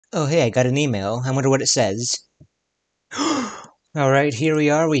Oh hey, I got an email. I wonder what it says. Alright, here we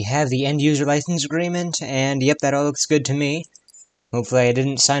are. We have the end-user license agreement, and yep, that all looks good to me. Hopefully I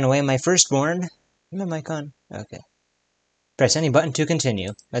didn't sign away my firstborn. Am I mic on? Okay. Press any button to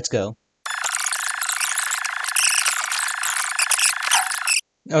continue. Let's go.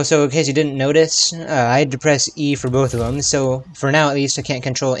 Oh, so in case you didn't notice, I had to press E for both of them, so for now at least I can't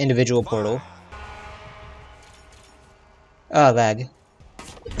control individual portal. Ah, lag.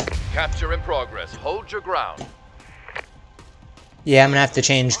 Capture in progress. Hold your ground. Yeah, I'm gonna have to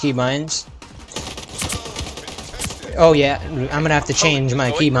change keybinds. Oh yeah, I'm gonna have to change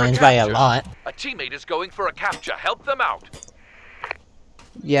my keybinds by a lot. A teammate is going for a capture. Help them out.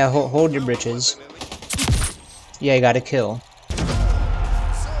 Yeah, hold your britches. Yeah, you gotta kill.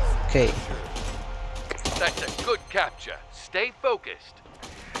 Okay. That's a good capture. Stay focused.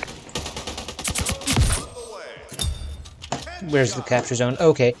 Where's the capture zone?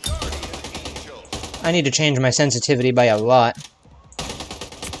 Okay. I need to change my sensitivity by a lot.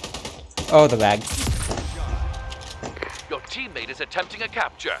 Oh, the lag. Your teammate is attempting a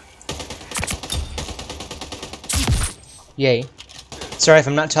capture. Yay. Sorry if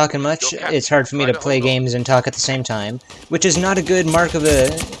I'm not talking much. It's hard for me to play games and talk at the same time, which is not a good mark of a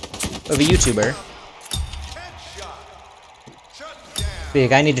YouTuber.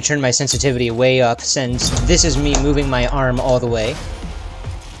 Big, I need to turn my sensitivity way up since this is me moving my arm all the way.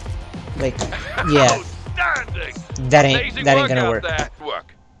 Like, yeah. That ain't gonna work.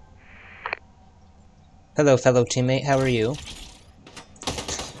 Hello, fellow teammate, how are you?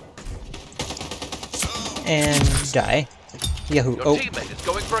 And die. Yahoo! Your teammate is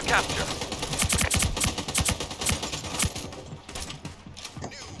going for a capture.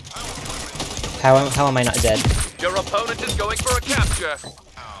 How am I not dead? Your opponent is going for a capture.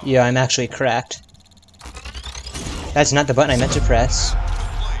 Yeah, I'm actually cracked. That's not the button I meant to press.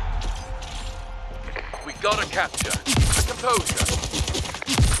 We got a capture. A composure.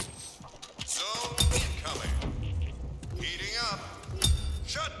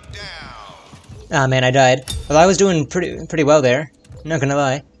 Ah man, I died. Well, I was doing pretty well there. Not gonna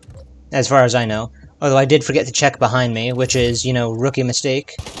lie. As far as I know. Although I did forget to check behind me, which is, you know, rookie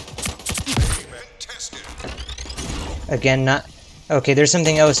mistake. Again, not... Okay, there's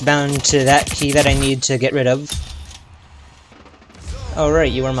something else bound to that key that I need to get rid of. Oh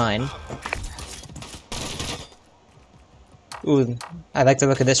right, you are mine. Ooh, I like the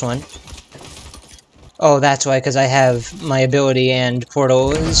look of this one. Oh, that's why, because I have my ability and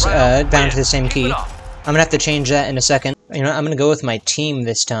portals bound to the same key. I'm gonna have to change that in a second. You know, I'm gonna go with my team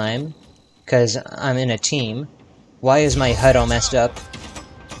this time, because I'm in a team. Why is my HUD all messed up?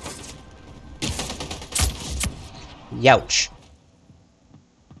 Youch.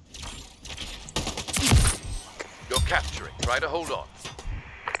 You're capturing. Try to hold on.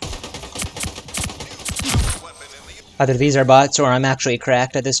 Either these are bots or I'm actually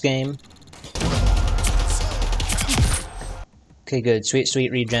cracked at this game. Okay, good. Sweet,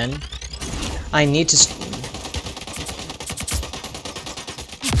 sweet regen. I need to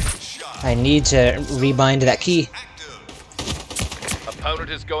rebind that key. Opponent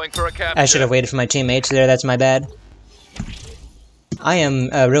is going for a capture. I should have waited for my teammates there. That's my bad. I am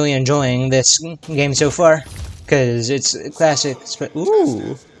really enjoying this game so far, because it's classic.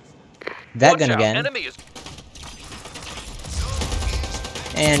 Ooh, that gun again. Enemy is...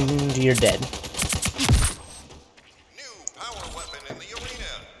 And you're dead.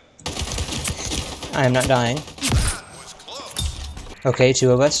 I am not dying. Okay,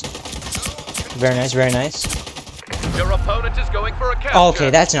 two of us. Very nice, very nice. Your opponent is going for a capture. Okay,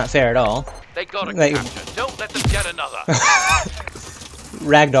 that's not fair at all. They got a capture. Don't let them get another.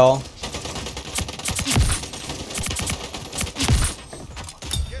 Ragdoll.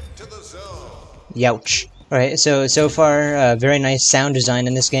 Get to the zone. Youch. Alright, so far, very nice sound design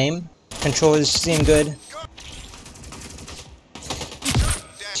in this game. Controllers seem good.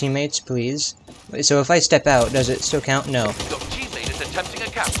 Teammates, please. Wait, so if I step out, does it still count? No. Your teammate is attempting a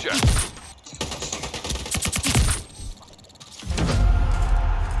capture.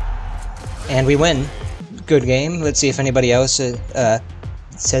 And we win. Good game. Let's see if anybody else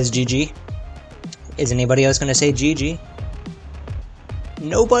says GG. Is anybody else gonna say GG?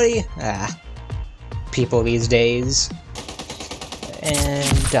 Nobody? Ah. People these days.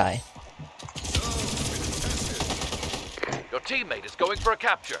 And die. Your teammate is going for a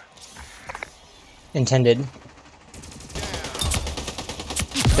capture. Intended.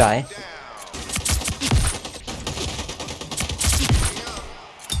 Die.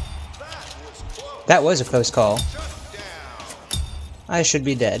 That was a close call. I should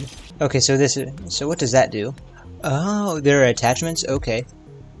be dead. Okay, so what does that do? Oh, there are attachments? Okay.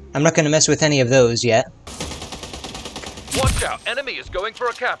 I'm not gonna mess with any of those yet. Watch out, enemy is going for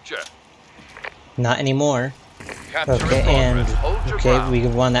a capture. Not anymore. Capture Okay, in and progress. Hold your okay, ground. we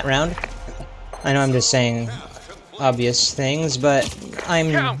won that round. I know I'm just saying obvious things, but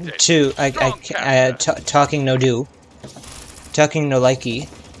I'm Counted. too Strong capture. talking no do. Talking no likey.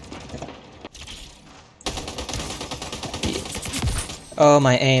 Oh,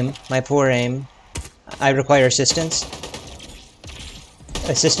 my aim. My poor aim. I require assistance.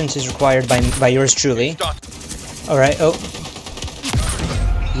 Assistance is required by yours truly. Alright, oh.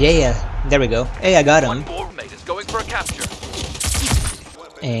 Yeah, there we go. Hey, I got him. One more mate is going for a capture.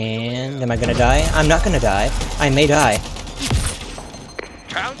 And am I gonna die? I'm not gonna die. I may die.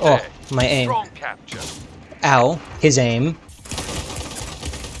 Counted. Oh, my aim. Strong capture. Ow. His aim.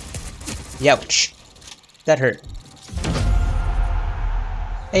 Youch. That hurt.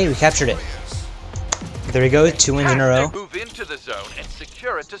 Hey, we captured it. There we go, 2 wins in a row. Move into the zone and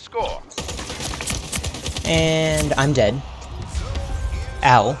secure it to score. And I'm dead.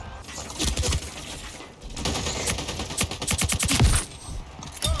 Ow.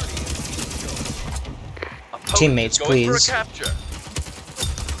 Opponent Teammates, is going please. For a capture.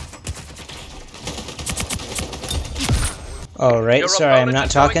 Alright, Your sorry I'm opponent not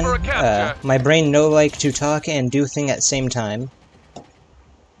is going talking. for a capture. My brain no like to talk and do thing at same time.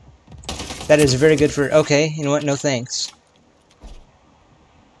 That is very good for... Okay, you know what? No thanks.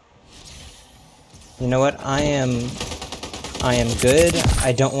 You know what? I am good.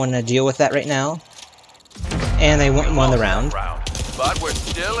 I don't want to deal with that right now. And they won the round. But we're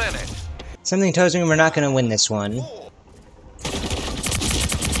still in it. Something tells me we're not going to win this one.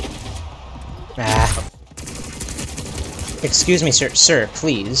 Ah. Excuse me, sir. Sir,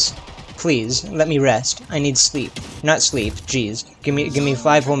 please. Please, let me rest. I need sleep. Not sleep, jeez. Give me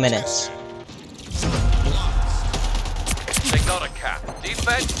 5 whole minutes. They got a cap.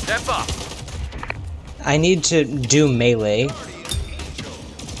 Defense, step up. I need to do melee.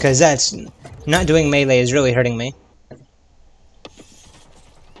 Because that's... Not doing melee is really hurting me.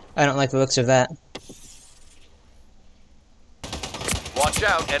 I don't like the looks of that. Watch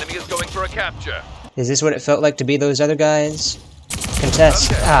out, enemy is going for a capture. Is this what it felt like to be those other guys?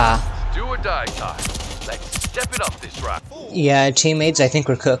 Contest. Okay. Ah. Do or die time. Let's step it up this round. Yeah, teammates, I think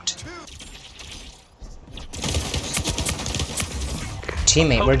we're cooked.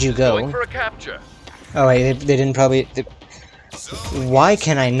 Teammate, where'd you go? Going for a capture. Oh wait, they didn't probably... Why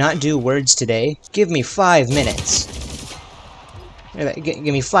can I not do words today? Give me 5 minutes. Give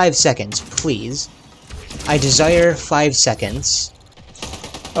me 5 seconds, please. I desire 5 seconds.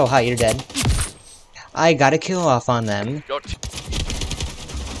 Oh, hi, you're dead. I got a kill off on them.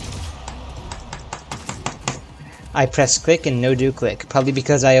 I pressed click and no do click. Probably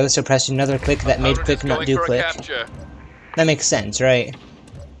because I also pressed another click that made click not do click. That makes sense, right?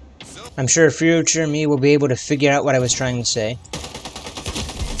 I'm sure future me will be able to figure out what I was trying to say.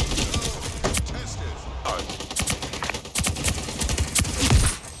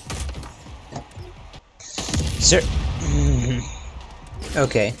 Sir...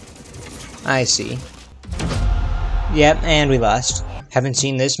 Okay. I see. Yep, and we lost. Haven't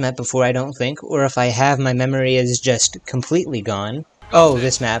seen this map before, I don't think. Or if I have, my memory is just completely gone. Oh,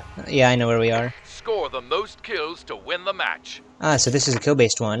 this map. Yeah, I know where we are. Score the most kills to win the match. Ah, so this is a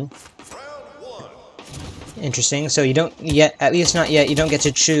kill-based one. Interesting. So you don't yet, at least not yet, you don't get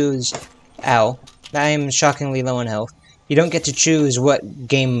to choose... Ow. I am shockingly low on health. You don't get to choose what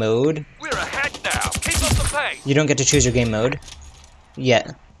game mode. We're ahead now. Keep up the pace. You don't get to choose your game mode.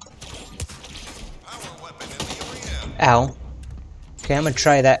 Yet. Ow. Okay, I'm gonna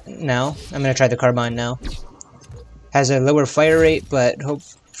try that now. I'm gonna try the carbine now. Has a lower fire rate, but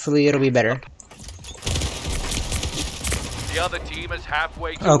hopefully it'll be better. The other team is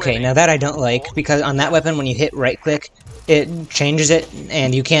halfway to Okay, winning. now that I don't like, because on that weapon, when you hit right-click, it changes it,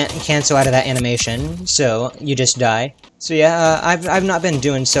 and you can't cancel out of that animation, so you just die. So yeah, I've not been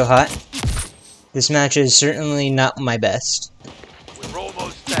doing so hot. This match is certainly not my best. We're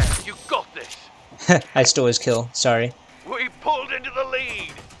almost there. You got this. I stole his kill, sorry. We pulled into the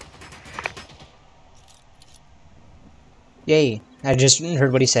lead. Yay, I just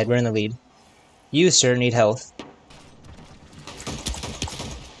heard what he said, we're in the lead. You, sir, need health.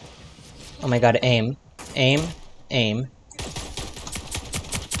 Oh my god, aim. Aim. Aim.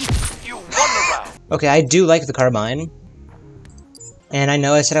 You won the round. Okay, I do like the carbine. And I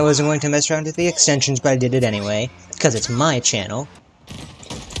know I said I wasn't going to mess around with the extensions, but I did it anyway. Because it's my channel.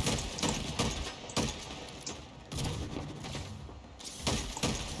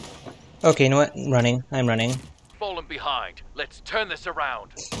 Okay, you know what? I'm running. I'm running. Fallen behind. Let's turn this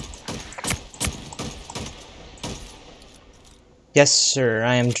around. Yes, sir,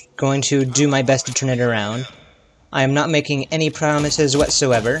 I am going to do my best to turn it around. I am not making any promises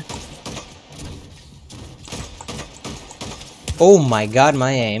whatsoever. Oh my god,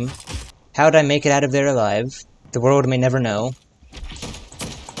 my aim. How'd I make it out of there alive? The world may never know.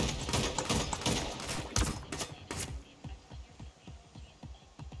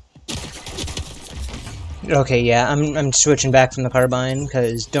 Okay, yeah, I'm switching back from the carbine,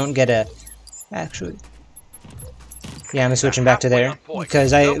 because don't get a... Actually... Yeah, I'm switching back to there,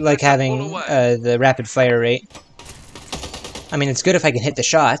 because I like having the rapid fire rate. I mean, it's good if I can hit the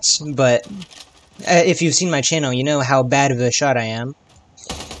shots, but if you've seen my channel, you know how bad of a shot I am.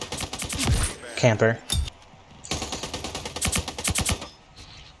 Camper.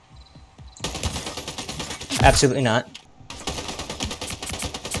 Absolutely not.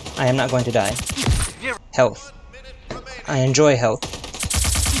 I am not going to die. Health. I enjoy health.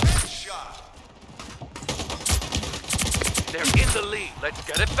 They're in the lead. Let's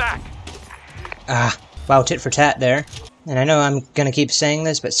get it back. Ah, wow, tit for tat there. And I know I'm gonna keep saying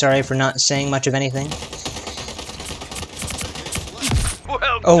this, but sorry for not saying much of anything.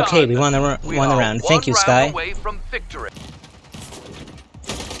 Well okay, done. we won the round. Thank you, Sky. Away from victory.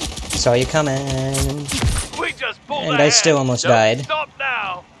 Saw you coming. We just And I still almost died. Stop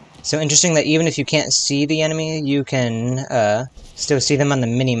now. So interesting that even if you can't see the enemy, you can still see them on the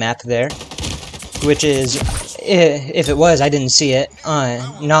mini-map there. Which is, if it was, I didn't see it,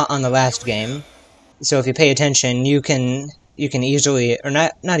 not on the last game. So if you pay attention, you can easily, or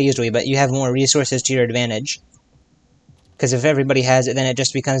not easily, but you have more resources to your advantage. Because if everybody has it, then it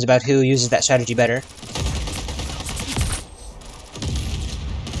just becomes about who uses that strategy better.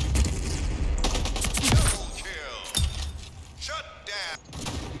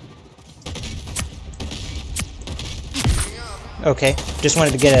 Okay, just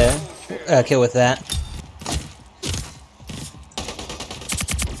wanted to get a kill with that.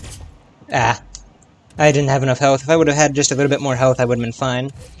 Ah, I didn't have enough health. If I would have had just a little bit more health, I would have been fine.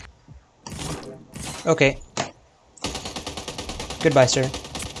 Okay. Goodbye, sir.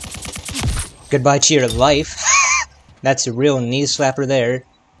 Goodbye to your life. That's a real knee slapper there.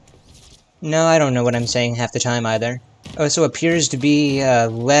 No, I don't know what I'm saying half the time either. Oh, so appears to be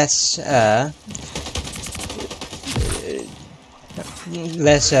less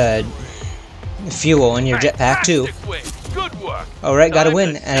fuel in your jetpack too. Good work. Alright, got a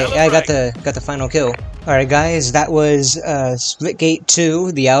win. I got the final kill. Alright guys, that was Splitgate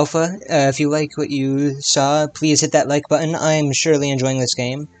 2, the alpha. If you like what you saw, please hit that like button. I'm surely enjoying this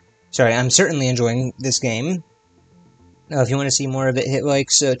game. Sorry, I'm certainly enjoying this game. If you want to see more of it, hit like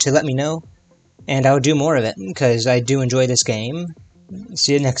to let me know. And I'll do more of it, because I do enjoy this game.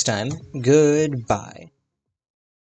 See you next time. Goodbye.